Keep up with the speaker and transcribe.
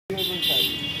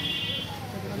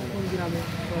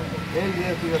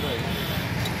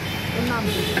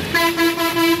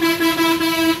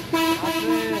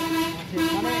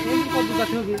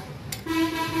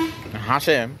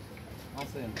হাসেম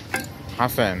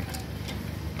হাসেন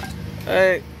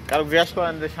এই কারো জিজ্ঞেস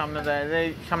করেন যে সামনে যায় যে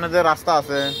সামনে যে রাস্তা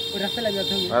আছে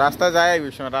রাস্তায় যায়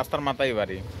রাস্তার মাথায়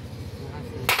বাড়ি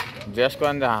জিজ্ঞেস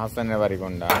করেন যে হাসেনের বাড়ি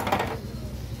কোনটা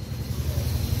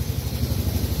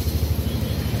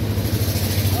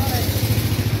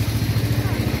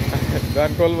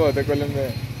গান করবো তো করলেন যে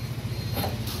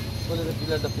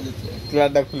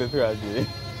প্লেয়ারটা খুলে থুয়ে আসবি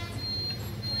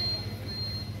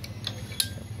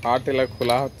টেলার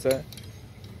খোলা হচ্ছে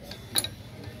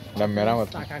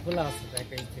মেরামত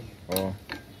ও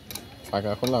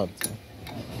চাকা খোলা হচ্ছে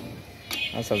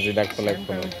আচ্ছা যেটা খোলা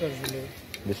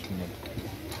 20 মিনিট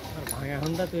ভাঙা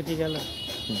হন্ডা তৈরি গেল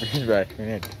 20-22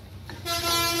 মিনিট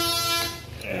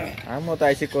আমি মতো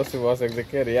আইসি করছি বস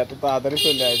একদিকে এত তাড়াতাড়ি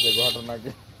চলে আসছে ঘটনা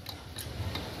কি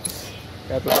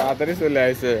এত তাড়াতাড়ি চলে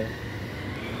আসছে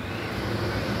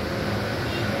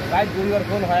ভাই দুইবার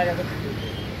ফোন হয়ে গেছে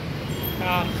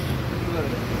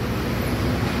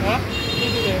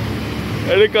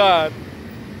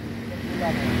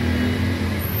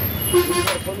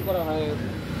ফোন করা হয়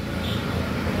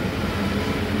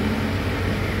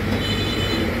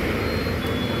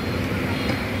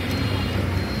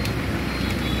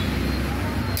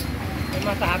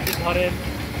মাথা হাত দিয়ে ধরেন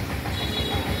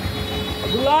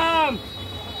গুলাম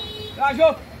আসো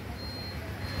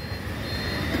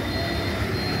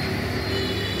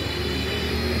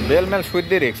বেলমেল সুদ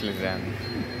দিয়ে রেখেছিলেন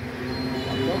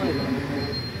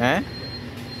হ্যাঁ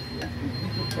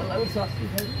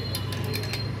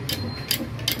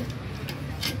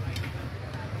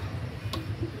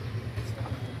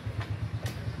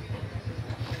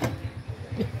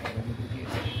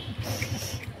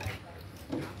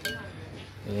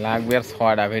লাগবে আর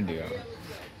 6টা ভিডিও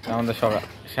আমাদের সকাল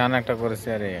শান একটা করেছি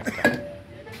আর এই একটা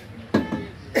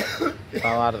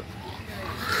আবার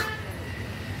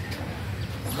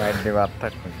সাইড দিয়ে বাদ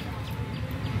থাকবে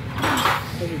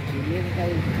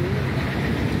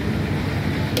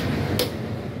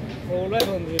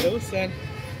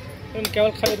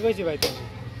কেবল খাবার পাইছি ভাই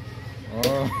ও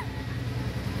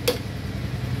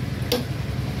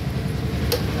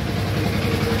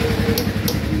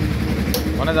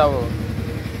মনে যাবো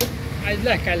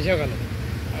আজলা কাল সকালে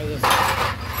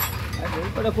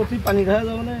প্রতি পানি খাওয়া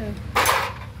যাবে না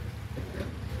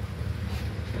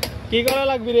কি করা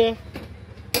লাগবে রে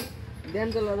দেন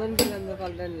তো লদন কিলাম তো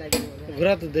পাল্টান লাগবে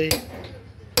ঘোরা তো দেই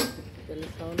তাহলে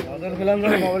সাউন্ড লদন কিলাম না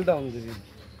মোবাইলটা অন দিবি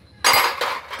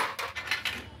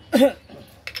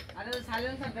আরে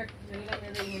সাইলেন্সার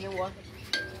এটা নিয়ে ওয়াশ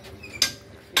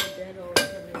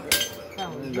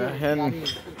দেখেন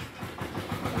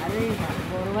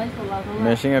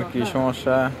মেশিং এর কি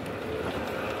সমস্যা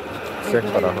চেক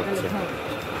করা হচ্ছে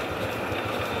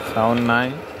সাউন্ড নাই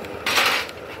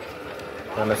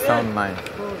তাহলে সাউন্ড নাই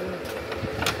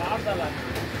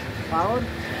पावर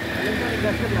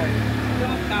कैसे लाए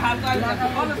कहां तो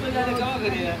कौन से जाने क्या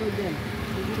करिए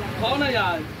कौन है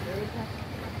यार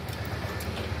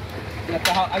या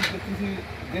कहा आज किसी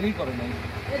देरी करो नहीं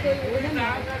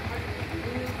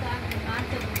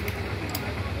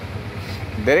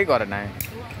देरी करे ना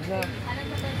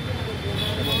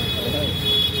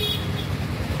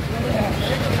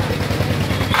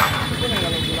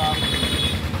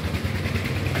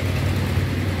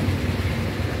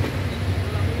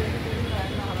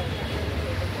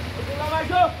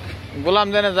গোলাম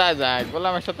জানে যায় যায়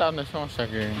গোলামের সাথে আপনার সমস্যা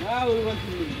কি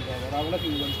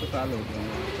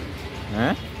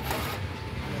হ্যাঁ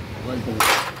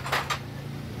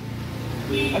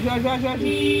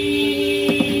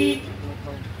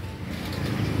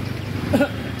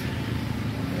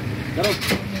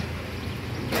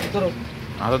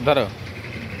হাত ধরো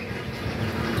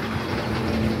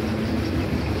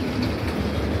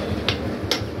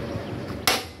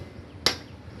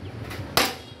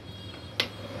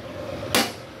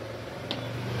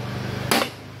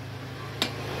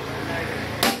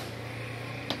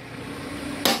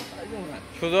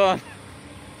সুজন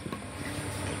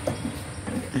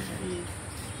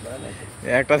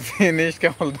একটা জিনিস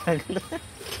কেমন থাকলে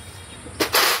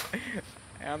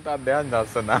এখন তো আর ধ্যান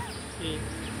যাচ্ছে না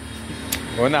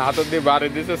ওখানে হাতের দিয়ে বাড়ি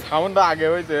দিচ্ছে সাউন্ডটা আগে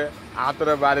হয়েছে হাতের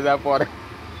বাড়ি যাওয়ার পরে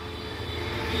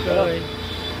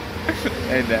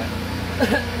এই দেখ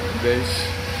বেশ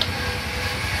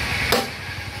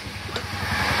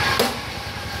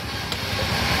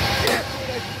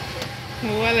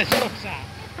মোবাইলের সমস্যা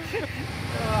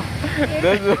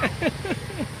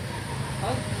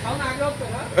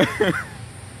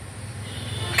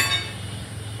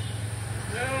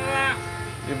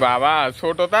বাবা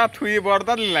ছোটটা থুই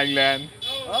বড়টা লাগলেন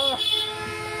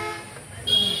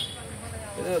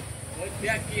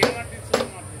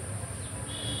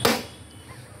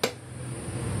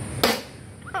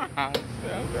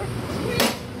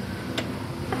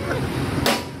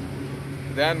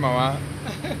দেন মামা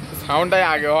সাউন্ডটাই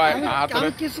আগে হয়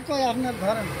কিছু কয় আপনার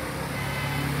ধরেন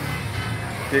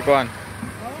কি কোন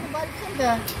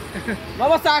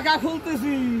বাবা চাকা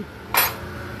খুলতেছি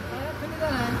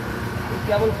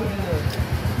কেবল খুলে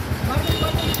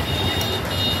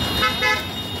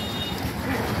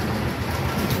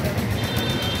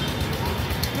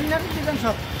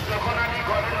সব যখন আমি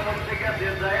ঘরের মধ্যে গেছে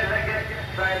যায় দেখে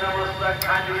তাই নামাজটা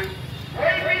খালি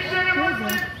ওই বিশ্বের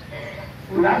মধ্যে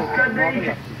রাস্তা নেই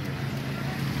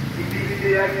পৃথিবীতে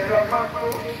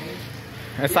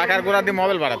চাকার গোড়া দিয়ে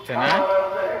মোবাইল বাড়াচ্ছে না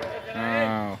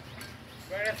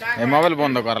এই মোবাইল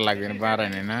বন্ধ করা লাগবে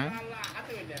বাড়ায়নি না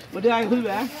ওটি আগে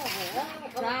খুলবে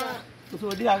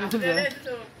ওটি আগে খুলবে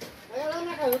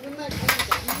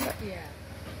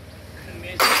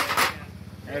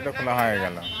এই তো খোলা হয়ে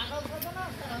গেল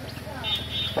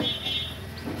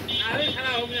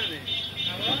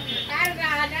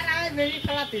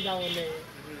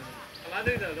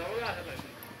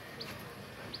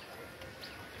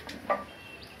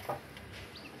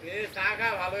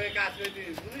ভালো কাজ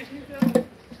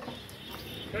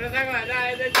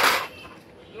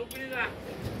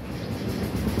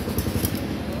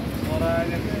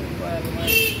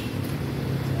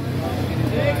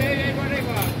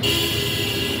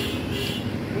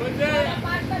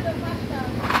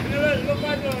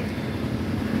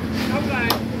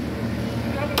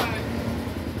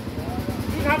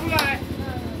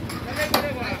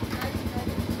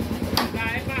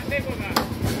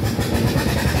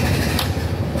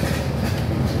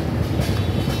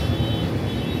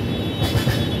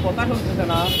কথা শুনতেছে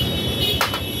না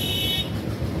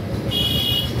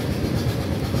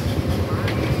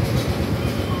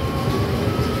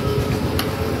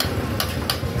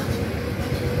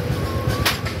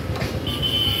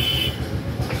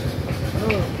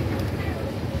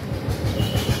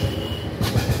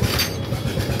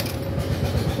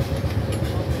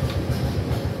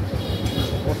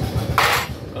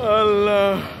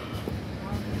আল্লাহ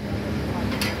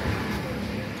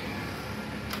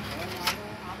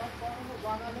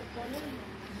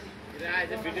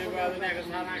ভিডিও করার জন্য এখন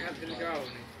সারা খাত দিলে কেউ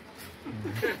হবে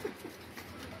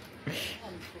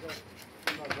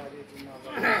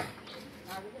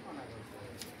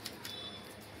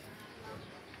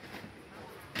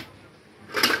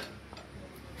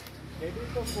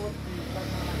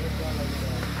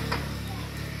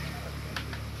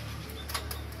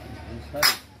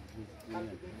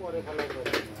পরে ভালো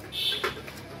করে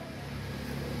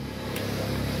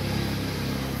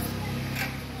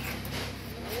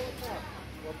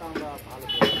আমরা ভালো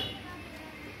করে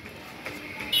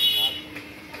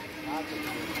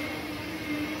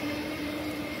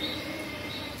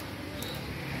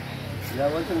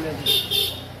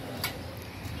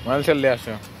মোবাইল চলে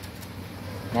আসো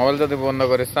মোবাইল যদি বন্ধ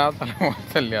করে চাও তাহলে মোবাইল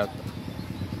চলে আসো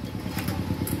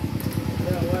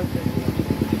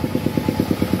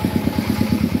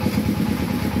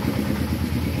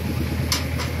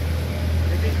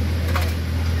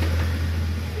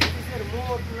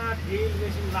ঢিল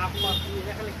বেশি লাভ পাচ্ছি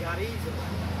এখানে গাড়ি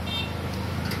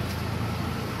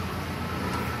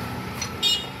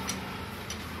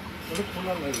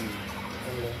খোলা লাগবে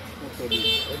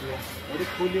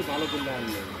খুলে ভালো করলে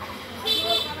আনবে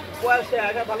কয়েল সে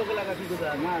আগে ভালো করে লাগা ঠিক আছে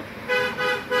না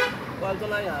কয়েল তো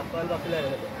নাই কয়েল বা খুলে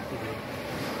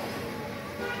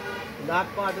নাট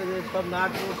পাটে যে সব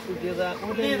নাট শুকিয়ে যায়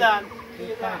উঠিয়ে যান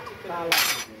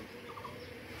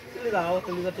চলে যাও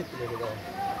চলে যা ঠিক করে দাও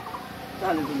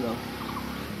তাহলে তুমি যাও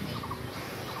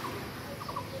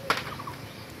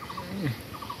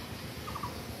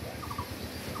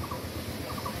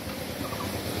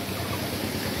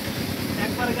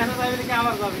একবার গানা যাবে কি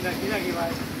আবার যাবি না কি নাকি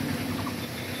ভাই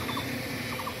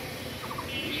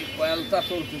কয়েলটা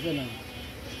চলতেছে না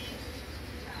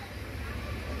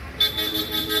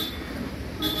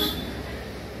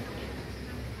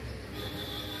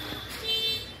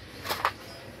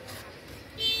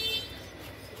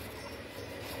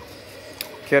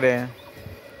কে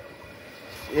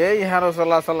এই হারো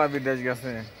চলা বিদেশ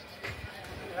গেছে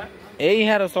এই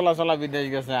হারো চলা বিদেশ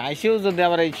গেছে আইসেও যদি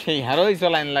আবার এই সেই হারোই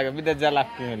চলাইন লাগে বিদেশ যা লাভ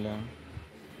কি হলো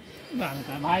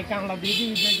ভাই কামলা দিদি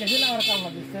বিদেশ গেছিল আর কামলা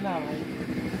দিচ্ছে না ভাই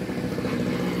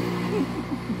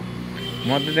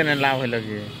মধ্যে দিনে লাভ হইলো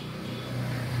কি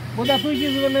বোধা তুই কি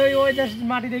জীবনে ওই দেশ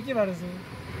মাটি দেখতে পারছো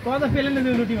কথা ফেলে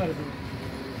নিয়ে লুটি মারছো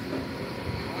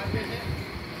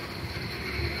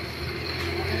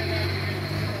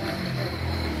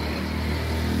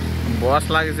বস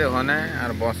লাগিছে হনে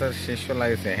আর বসের শিষ্য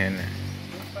লাগিছে হেনে,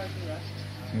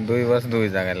 2 বস 2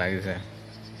 জায়গায় লাগিছে।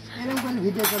 এরকম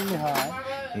ভিডিও করলে হয়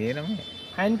এরকম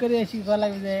ফাইন করে এসে কল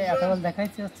লাগবে যে এখন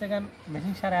দেখাইছে হচ্ছে কারণ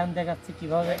মেশিন সারা এখন দেখাচ্ছে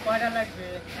কিভাবে কয়টা লাগবে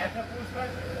একটা পুরস্কার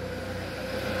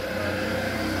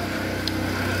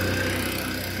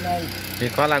নাই কি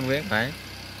কল লাগবে ভাই?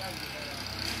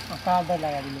 কার্ডটা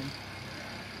লাগা দিলেন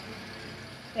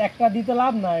একটা দিতে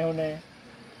লাভ নাই ওনে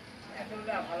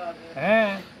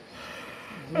হ্যাঁ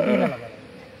দুইটা লাগা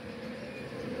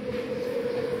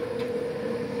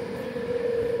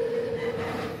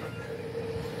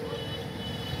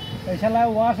এই শালা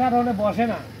ওয়াশার হলে বসে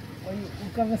না, ওই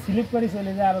উপকারটা স্লিপ করে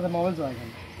চলে যায় আর ওদের মোবাইল চলে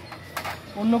যায়।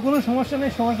 অন্য কোনো সমস্যা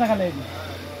নেই, সমস্যা খালি এই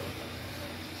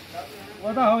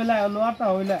ওটা হইলা লোয়ারটা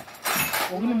হইলা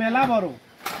ওগুলি মেলা বড়,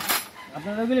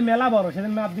 আপনাদের ওগুলি মেলা বড়,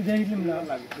 সেদিন মাপ দিতে গেছিলাম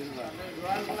না।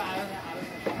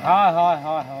 হয় হয়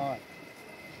হয় হয়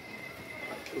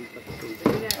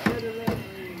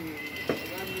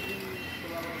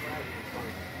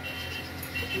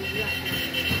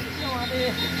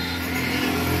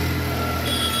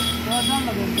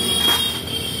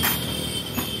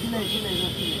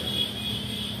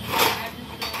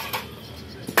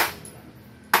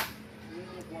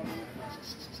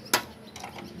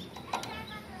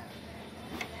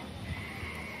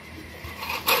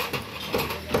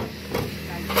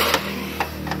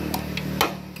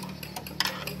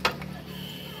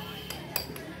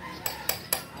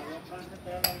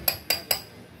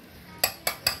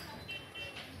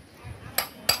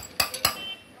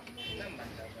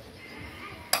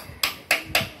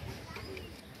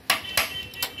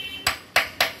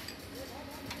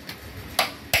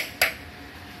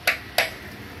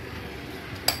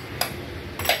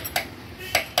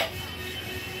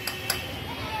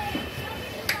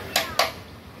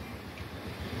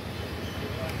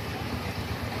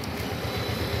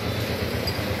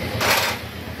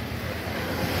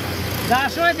যার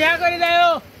সময় দেখা করে দেয়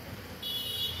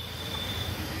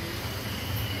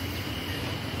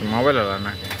মোবাইল হলো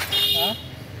নাকি?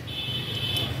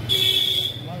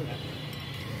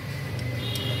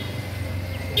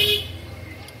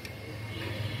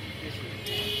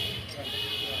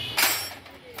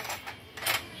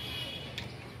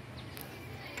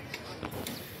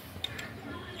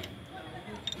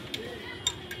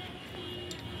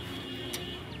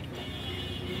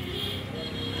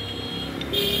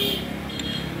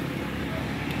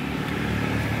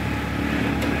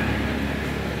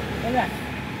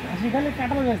 সেখানে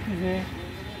কাটাল বেচতেছে,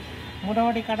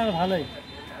 মোটামুটি কাটাল ভালোই,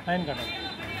 ফাইন কাটাল।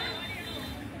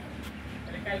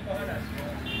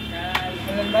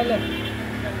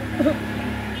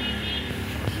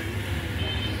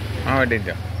 ওইটাই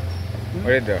দাও,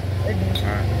 ওইটাই দাও।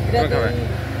 হ্যাঁ খাবে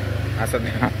আচ্ছা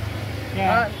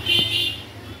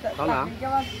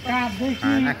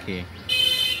নাকি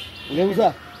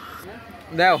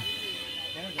দাও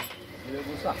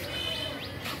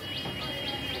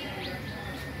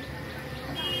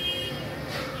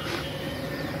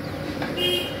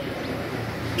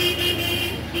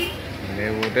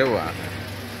লেবু দেবো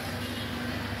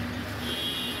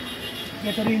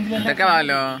কে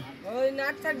ভালো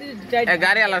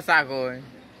গাড়ি আলা চা কই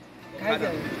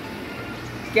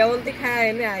কেমন খায়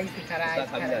এনে আইসি খারা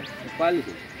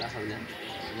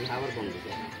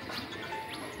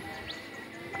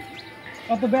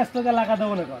কত ব্যস্ত লাগা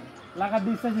দেবো না কর লাগা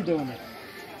দিচ্ছি দেবো না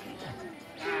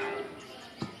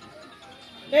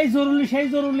এই জরুরি সেই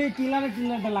জরুরি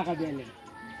টিলারটা লাগা দিয়ে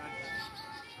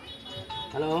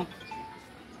হ্যালো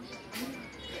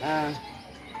হ্যাঁ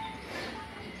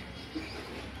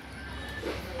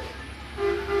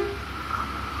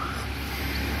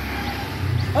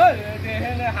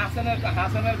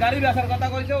হাসানের গাড়ি বেচার কথা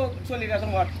কইছে চলে গেছে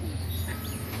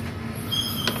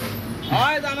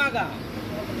হয় জামাগা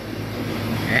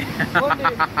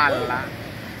আল্লাহ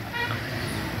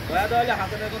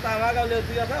হাসানের কথা আমার গাও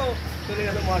তুই আছে চলে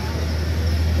গেছে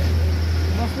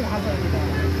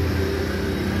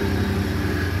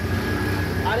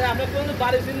আরে আপনি কোন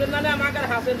বাড়ি ছিলেন না আমাকে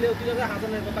হাসেন লেও তুই আছে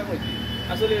হাসানের কথা কইছি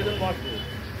আসলে এজন মস্ত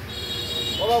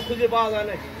ওরা খুঁজে পাওয়া যায়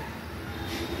নাকি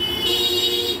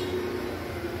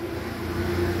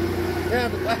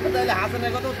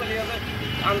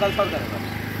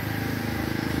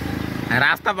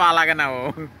রাস্তা পাওয়া লাগে না ও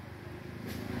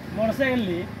মোটরসাইকেল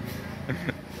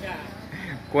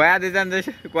কয়া দিতেন যে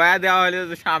কয়া দেওয়া হলে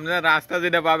সামনে রাস্তা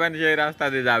যেটা পাবেন সেই রাস্তা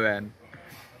দিয়ে যাবেন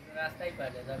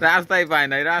রাস্তাই পায়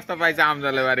না রাস্তা পাইছে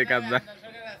আমজালে বাড়ি কাজা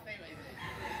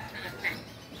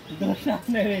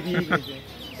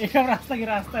এসব রাস্তা কি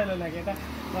রাস্তা এলো নাকি এটা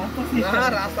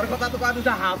রাস্তার কথা তো পাবি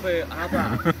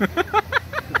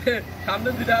সামনে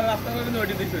দুটা রাস্তা পাবেন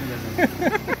ওটি দিয়ে চলে যাবে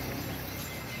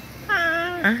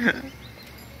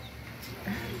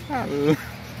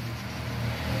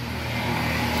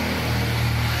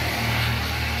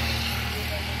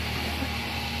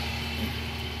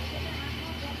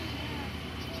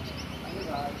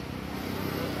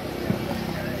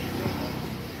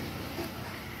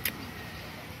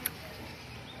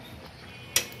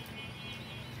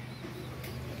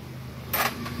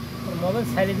মোবাইল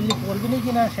সাইডে দিলে পড়বি না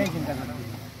কিনা সেই চিন্তা করছি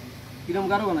কিরম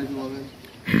গারো বানাইছো মোবাইল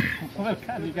মোবাইল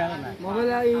খালি গারো না মোবাইল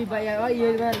এই ভাই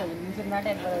এই ভাই লাগে নিচে নাট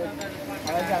একবার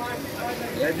আওয়াজ আসছে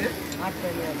এই যে 8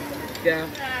 টাকা क्या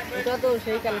এটা তো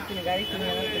সেই কালেকশন গাড়ি কিনে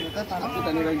আনার জন্য তা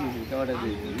পাঁচটা নিয়ে রাখছি টাটা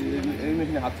দিয়ে এই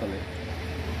মেশিনে হাত চলে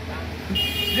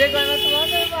যে কয়বার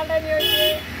তোমাদের পাল্টা নিয়ে হইছে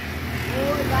ও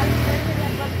গাড়ি কিনে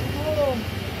একবার পুরো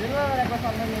যেভাবে একবার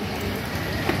পাল্টা নিয়ে হইছে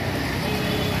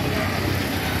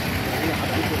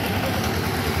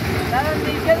দাদা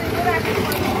নিচে দিয়ে রাখি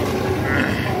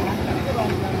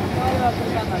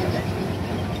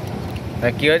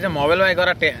কি হয়েছে মোবাইল বাই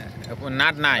করা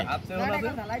নাট নাই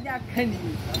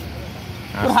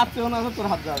তোর হাত চেও না তোর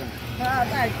হাত যাবে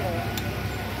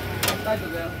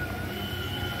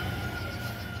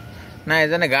না এই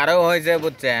জন্য গাঢ়ও হয়েছে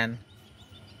বুঝছেন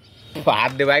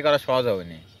হাত দিয়ে বাই করা সহজ হবে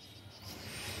না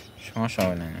সমস্যা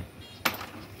হবে না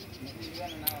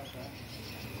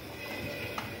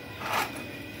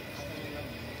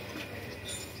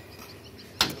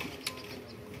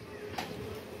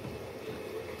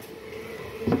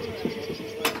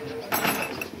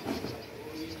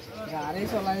গাড়ি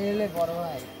চালাইলে বড়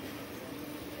ভাই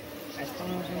আজকাল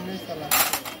মেশিনে চালা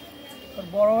তোর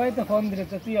বড় ভাই তো ফোন দিলে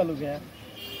তো তুই আলু কে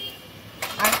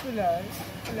আসছিল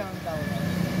আমি যাও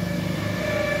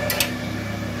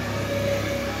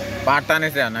পাট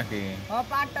টানেছে নাকি হ্যাঁ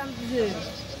পাট টানতেছে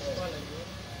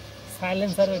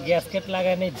সাইলেন্সারের গ্যাসকেট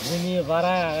লাগায় নেই ধুনিয়ে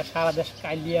ভরা সারা দেশ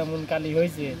কালি এমন কালি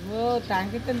হয়েছে ও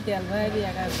ট্যাঙ্কিতে তেল ভরে দিয়ে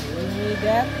একা ধুনিয়ে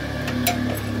দেয়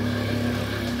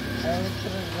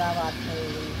যা বাদ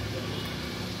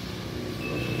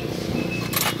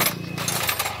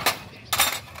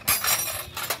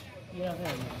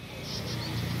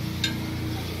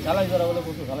ঝালাই করা বলে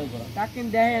প্রচুর ঝালাই করা কাকিন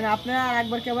দেখেন আপনারা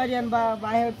একবার কেবার যান বা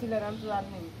বাইরে হচ্ছিলেন আমি তো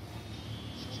জানি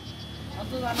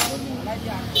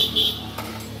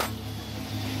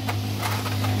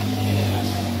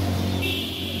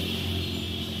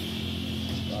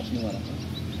আপনি মারা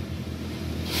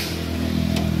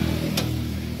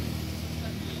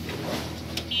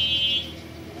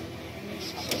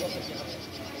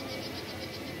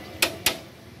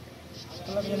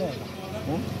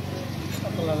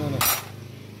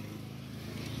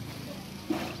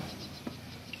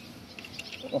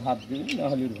হাত দিবি না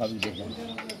হলে ভাবি দেখলাম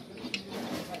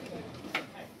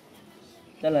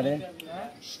চল রে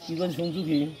কি করে শুনছু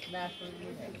কি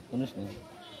শুনিস না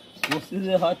বসছি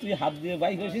যে হয় তুই হাত দিয়ে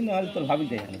বাইক হয়েছিস না হলে তোর ভাবি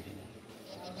দেখ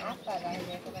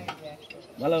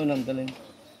ভালো হবে নাম তাহলে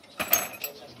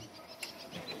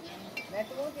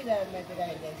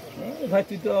ভাই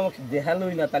তুই তো আমাকে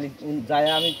দেখালোই না তাহলে যায়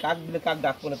আমি কাক দিলে কাক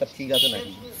ডাকবো না তা ঠিক আছে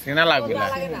নাকি সিনা লাগবে না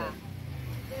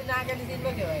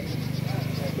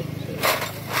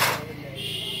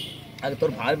আগে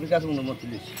তোর ভাইয়ের কাছে অনুমতি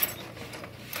দিস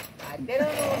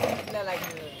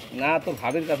না তোর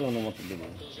ভাবির কাছে অনুমতি দিবি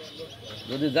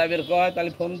যদি যাইবের কয়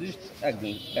তাহলে ফোন দিস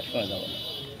একদিন একসঙ্গে যাবো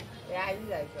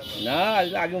না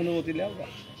আগে অনুমতি নেব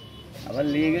আবার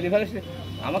নিয়ে গেলি ভালো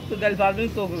আমার তো গাড়ি পারবি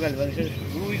তোকে গাড়ি পারবি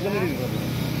দুই জনে দিবি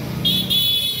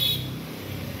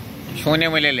শুনে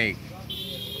মিলে লেগ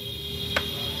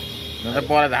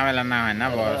পরে ঝামেলা না হয় না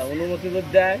অনুমতি যদি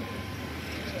দেয়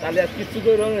তাহলে আর কিচ্ছু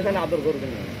করে এখানে আদর করবে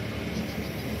না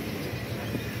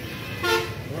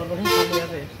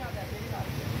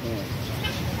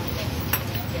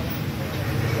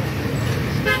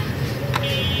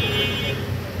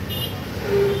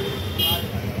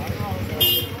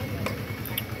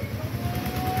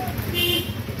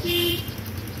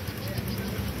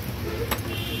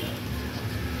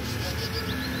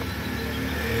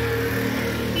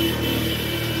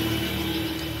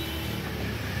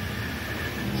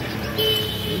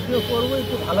করবো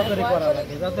একটু ভালো করে করা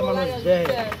লাগে যাতে মানুষ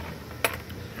দেখে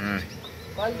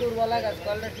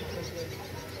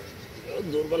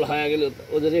দুর্বল হয়ে গেল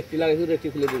ওদের একটি লাগাইছিল একটি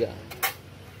খুলে দিগা